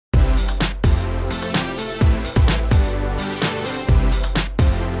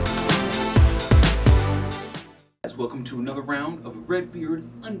welcome to another round of Redbeard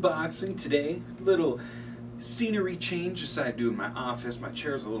unboxing. Today, little scenery change decided to do in my office. My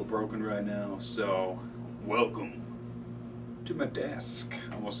chair's a little broken right now, so welcome to my desk.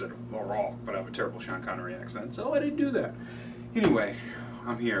 I almost said rock, but I have a terrible Sean Connery accent, so I didn't do that. Anyway,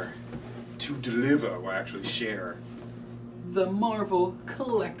 I'm here to deliver, or actually share, the Marvel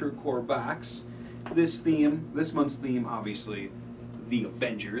Collector Corp box. This month's theme, obviously, the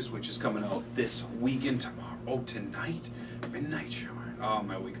Avengers, which is coming out this weekend, tomorrow, tonight, midnight show. Oh,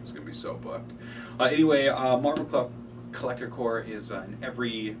 my weekend's gonna be so booked. Anyway, Marvel Collector Corp is an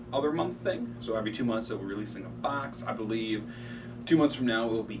every other month thing, so every 2 months they'll be releasing a box. I believe 2 months from now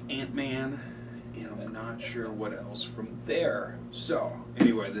it will be Ant-Man, and I'm not sure what else from there. So,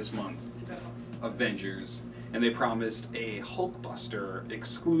 anyway, this month, Avengers, and they promised a Hulbuster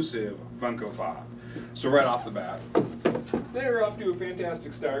exclusive Funko Pop. So right off the bat, they're off to a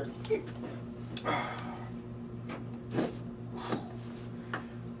fantastic start.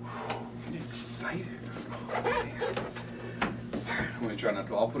 I'm excited. Oh, man. I'm going to try not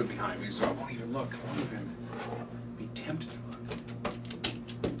to. I'll put it behind me so I won't even look. I won't even be tempted to look.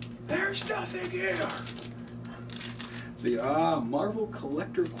 There's nothing here. See, Marvel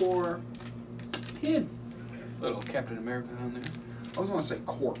Collector Corp pin. Little Captain America on there. I always want to say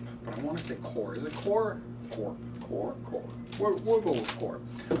Corp, but I want to say Core. Is it Core? Corp. Core? Core. We'll go with Corp.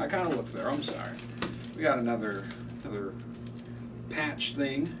 I kind of looked there. I'm sorry. We got another patch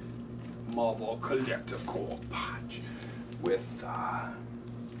thing. Marvel Collector Corp patch with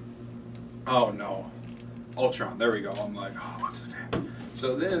oh no, Ultron. There we go. I'm like, oh, what's his name?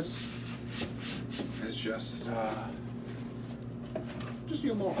 So this is just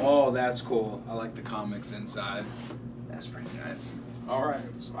you more. Oh, that's cool. I like the comics inside. That's pretty nice. All right.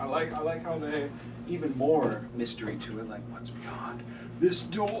 So I like how they even more mystery to it. Like, what's beyond this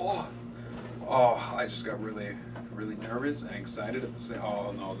door? Oh, I just got really nervous and excited at the same.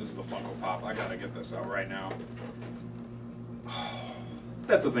 Oh no, this is the Funko Pop. I gotta get this out right now. Oh,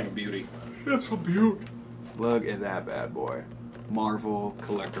 that's a thing of beauty. That's a beauty. Look at that bad boy. Marvel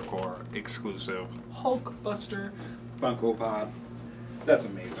Collector Corp exclusive Hulbuster Funko Pop. That's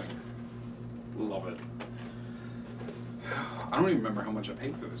amazing. Love it. I don't even remember how much I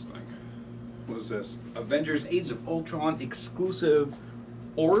paid for this thing. What is this? Avengers Age of Ultron exclusive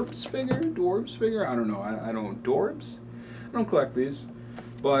Orbs figure? Dorbs figure? I don't know. I don't... Dorbs? I don't collect these.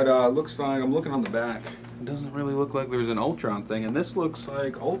 But looks like... I'm looking on the back. It doesn't really look like there's an Ultron thing. And this looks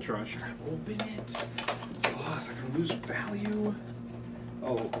like Ultron. Should I open it? Oh, is I going to lose value?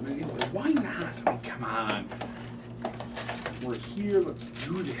 Oh, why not? I mean, come on. We're here. Let's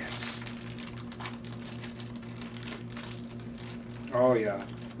do this. Oh yeah,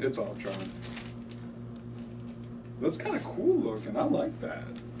 it's Ultron. That's kind of cool looking. I like that.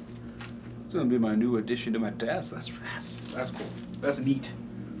 It's gonna be my new addition to my desk. That's cool. That's neat.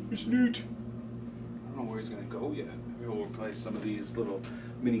 It's neat. I don't know where he's gonna go yet. Maybe we'll replace some of these little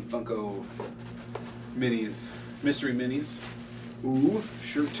mini Funko minis, mystery minis. Ooh,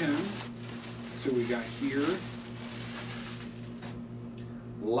 shirt time. So we got here.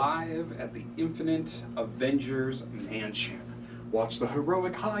 Live at the Infinite Avengers Mansion. Watch the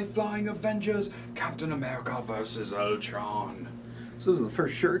heroic high-flying Avengers, Captain America vs. Ultron. So this is the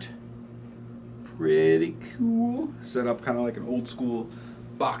first shirt. Pretty cool. Set up kind of like an old-school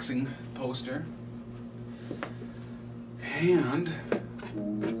boxing poster. And,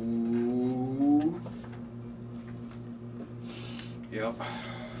 ooh. Yep,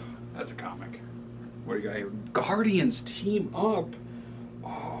 that's a comic. What do you got here? Guardians team up.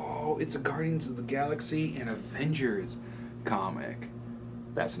 Oh, it's a Guardians of the Galaxy and Avengers comic.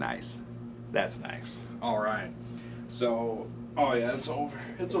 That's nice. That's nice. All right. So, oh yeah, it's over.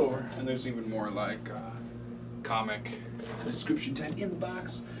 It's over. And there's even more like comic description tag in the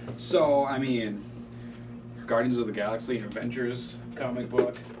box. So, I mean, Guardians of the Galaxy and Avengers comic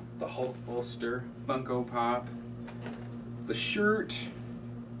book, the Hulbuster Funko Pop, the shirt,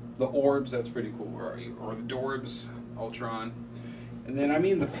 the orbs. That's pretty cool. Where are you? Or the Dorbs, Ultron, and then I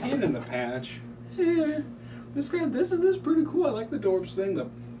mean the pin and the patch. This is pretty cool. I like the Dorbs thing. The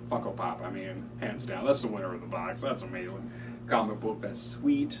Funko Pop, I mean, hands down, that's the winner of the box. That's amazing. Comic book, that's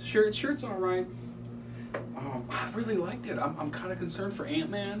sweet. Shirt's all right. I really liked it. I'm kind of concerned for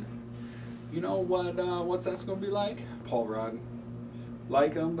Ant-Man. You know what's that's gonna be like? Paul Rudd.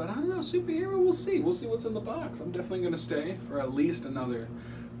 Like him, but I don't know. Superhero, we'll see. We'll see what's in the box. I'm definitely gonna stay for at least another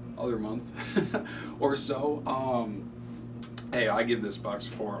month or so. Hey, I give this box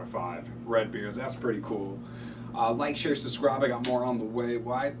 4 out of 5. Redbeards, that's pretty cool. Like, share, subscribe. I got more on the way.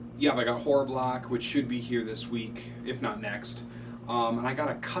 Why? Yeah, I got Horror Block, which should be here this week, if not next. And I got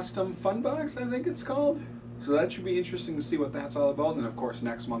a custom fun box, I think it's called. So that should be interesting to see what that's all about. And of course,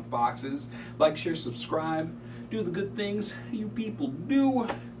 next month boxes. Like, share, subscribe. Do the good things you people do.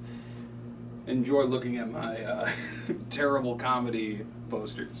 Enjoy looking at my terrible comedy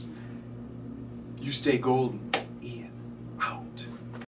posters. You stay golden.